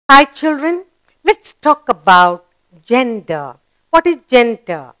Hi children, let's talk about gender. What is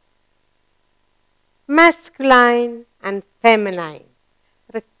gender? Masculine and feminine.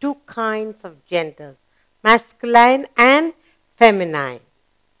 There are two kinds of genders, masculine and feminine.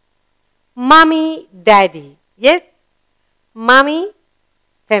 Mommy, daddy. Yes? Mommy,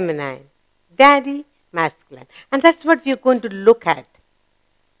 feminine. Daddy, masculine. And that's what we're going to look at.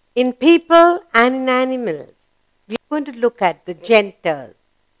 In people and in animals, we're going to look at the genders.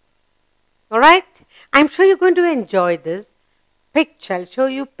 Alright? I'm sure you're going to enjoy this picture. I'll show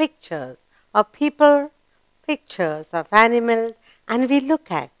you pictures of people, pictures of animals, and we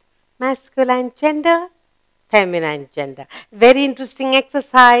look at masculine gender, feminine gender. Very interesting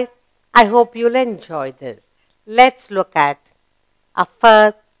exercise. I hope you'll enjoy this. Let's look at a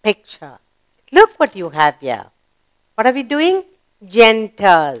first picture. Look what you have here. What are we doing?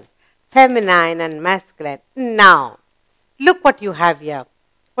 Genders, feminine and masculine. Now, look what you have here.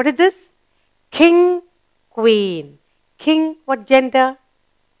 What is this? King, queen. King, what gender?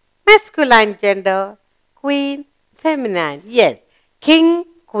 Masculine gender. Queen, feminine. Yes. King,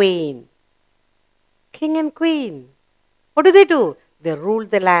 queen. King and queen. What do? They rule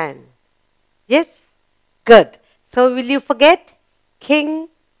the land. Yes? Good. So will you forget? King,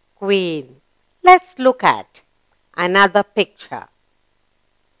 queen. Let's look at another picture.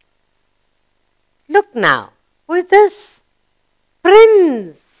 Look now. Who is this?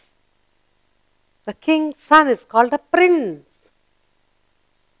 Prince. The king's son is called a prince.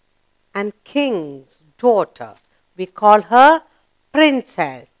 And king's daughter, we call her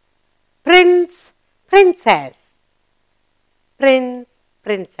princess. Prince, princess. Prince,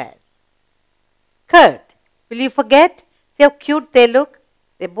 princess. Good. Will you forget? See how cute they look?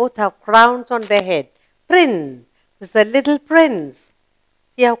 They both have crowns on their head. Prince. This is a little prince.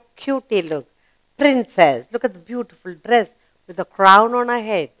 See how cute they look. Princess. Look at the beautiful dress with a crown on her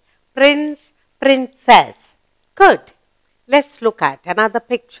head. Prince, princess. Good. Let's look at another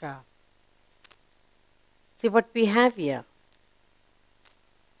picture. See what we have here.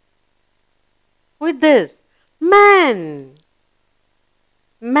 Who is this? Man.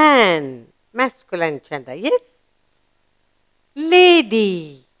 Man. Masculine gender. Yes?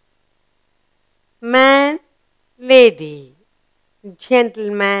 Lady. Man, lady.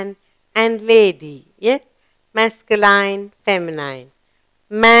 Gentleman and lady. Yes? Masculine, feminine.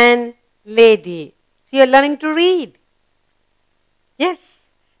 Man, lady. So you're learning to read. Yes?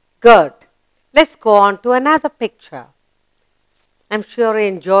 Good. Let's go on to another picture. I'm sure you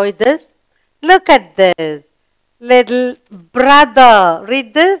enjoy this. Look at this. Little brother.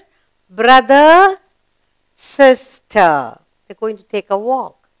 Read this. Brother, sister. They're going to take a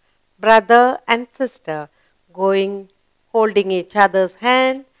walk. Brother and sister going, holding each other's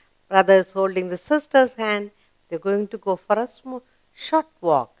hand. Brother is holding the sister's hand. They're going to go for a short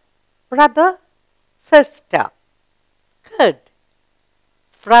walk. Brother, sister. Good.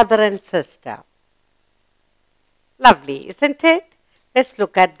 Brother and sister. Lovely, isn't it? Let's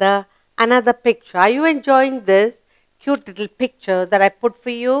look at another picture. Are you enjoying this cute little picture that I put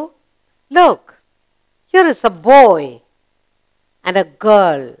for you? Look, here is a boy and a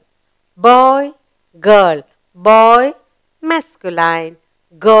girl. Boy, girl. Boy, masculine.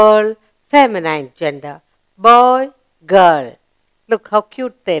 Girl, feminine gender. Boy, girl. Look how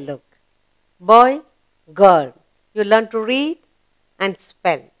cute they look. Boy, girl. You learn to read and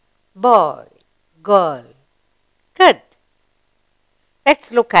spell. Boy, girl. Good.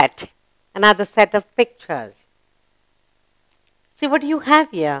 Let's look at another set of pictures. See what you have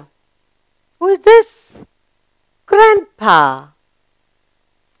here. Who is this? Grandpa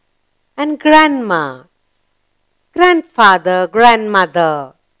and grandma. Grandfather,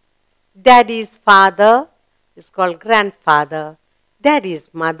 grandmother. Daddy's father is called grandfather. Daddy's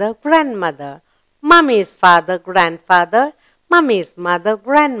mother, grandmother. Mummy's father, grandfather. Mummy's mother,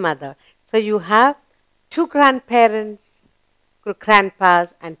 grandmother. So you have two grandparents,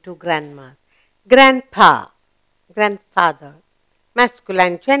 grandpas and two grandmas. Grandpa, grandfather.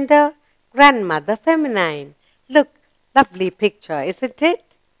 Masculine gender, grandmother, feminine. Look, lovely picture, isn't it?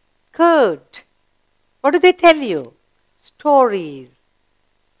 Good. What do they tell you? Stories.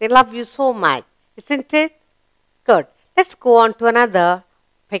 They love you so much, isn't it? Good. Let's go on to another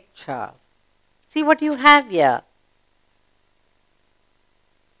picture. See what you have here.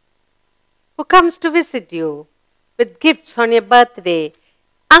 Who comes to visit you with gifts on your birthday?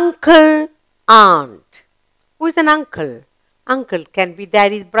 Uncle, aunt. Who is an uncle? Uncle can be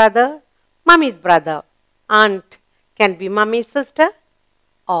daddy's brother, mummy's brother. Aunt can be mummy's sister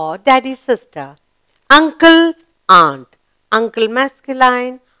or daddy's sister. Uncle, aunt. Uncle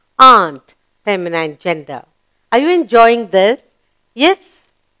masculine, aunt feminine gender. Are you enjoying this? Yes?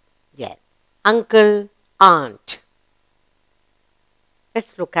 uncle, aunt.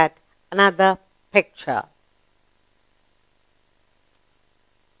 Let's look at another picture.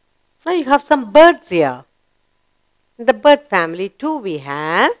 Now you have some birds here. In the bird family too we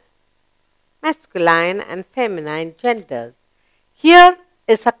have masculine and feminine genders. Here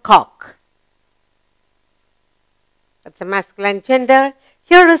is a cock. That's a masculine gender.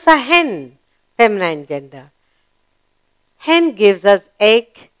 Here is a hen, feminine gender. Hen gives us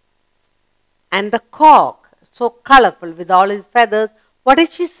egg, and the cock, so colorful with all his feathers, what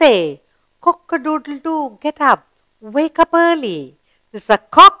did she say? Cock-a-doodle-doo, get up, wake up early. This is a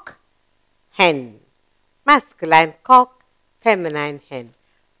cock, hen. Masculine cock, feminine hen.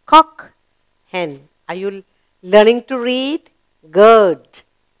 Cock, hen. Are you learning to read? Good.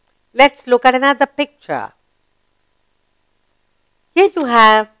 Let's look at another picture. Here you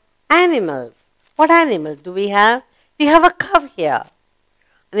have animals. What animals do we have? We have a cow here.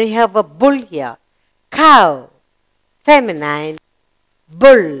 And we have a bull here. Cow, feminine.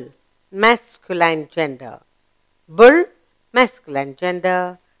 Bull, masculine gender. Bull, masculine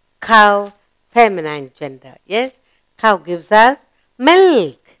gender. Cow, feminine gender. Yes? Cow gives us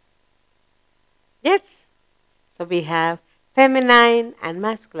milk. Yes? So we have feminine and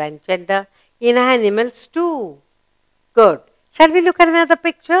masculine gender in animals too. Good. Shall we look at another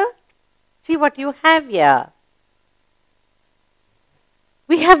picture? See what you have here.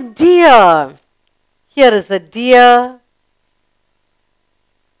 We have deer. Here is a deer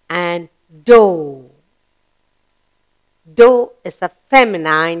and doe. Doe is a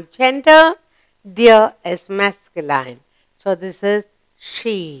feminine gender. Deer is masculine. So this is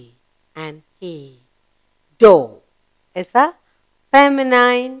she and he. Doe is a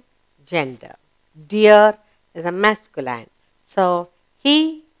feminine gender. Deer is a masculine. So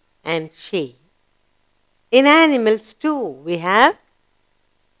he and she. In animals too, we have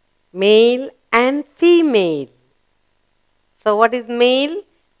male and female. So what is male?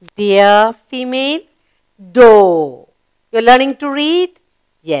 Deer, female, doe. You're learning to read?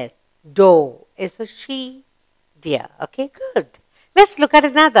 Yes, doe is a she, deer. Okay, good. Let's look at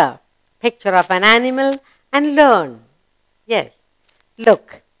another picture of an animal and learn. Yes,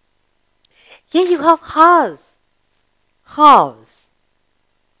 look. Here you have horse. Horse.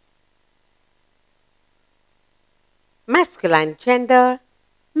 Masculine gender.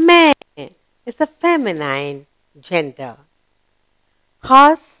 Man is a feminine gender.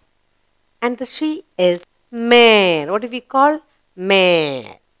 Horse and the she is man. What do we call?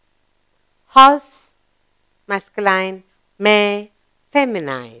 Man. Horse, masculine, man,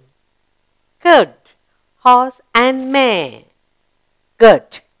 feminine. Good. Horse and man.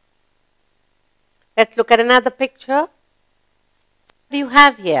 Good. Let's look at another picture. What do you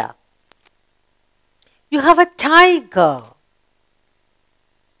have here? You have a tiger.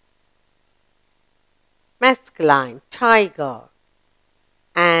 Masculine, tiger.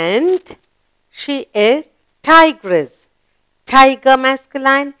 And she is tigress. Tiger,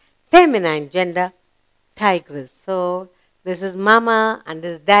 masculine, feminine gender, tigress. So this is mama and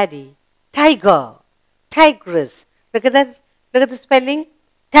this is daddy. Tiger, tigress. Look at that. Look at the spelling.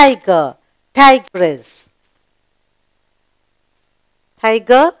 Tiger, tigress.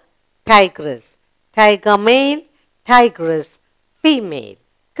 Tiger, tigress. Tiger male, tigress female.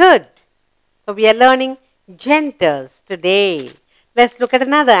 Good. So we are learning genders today. Let's look at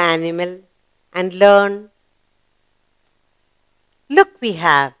another animal and learn. Look, we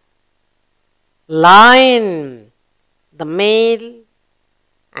have lion. The male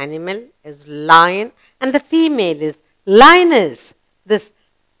animal is lion and the female is lioness.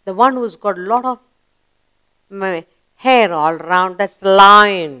 The one who's got a lot of hair all around, that's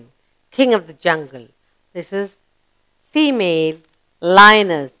lion, king of the jungle. This is female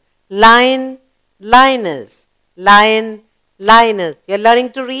lioness. Lion, lioness. Lion, lioness. You're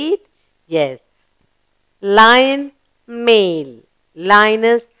learning to read? Yes. Lion, male.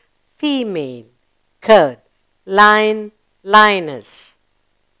 Lioness, female. Good. Lion, lioness.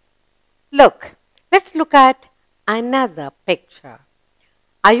 Look, let's look at another picture.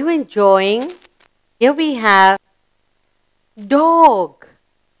 Are you enjoying? Here we have dog.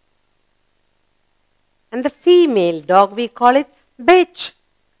 And the female dog, we call it bitch.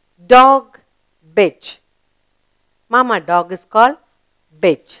 Dog, bitch. Mama dog is called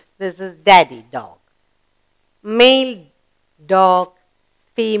bitch. This is daddy dog. Male dog,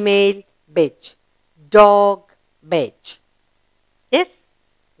 female bitch. Dog, bitch. Yes?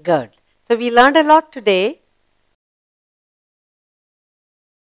 Good. So we learned a lot today.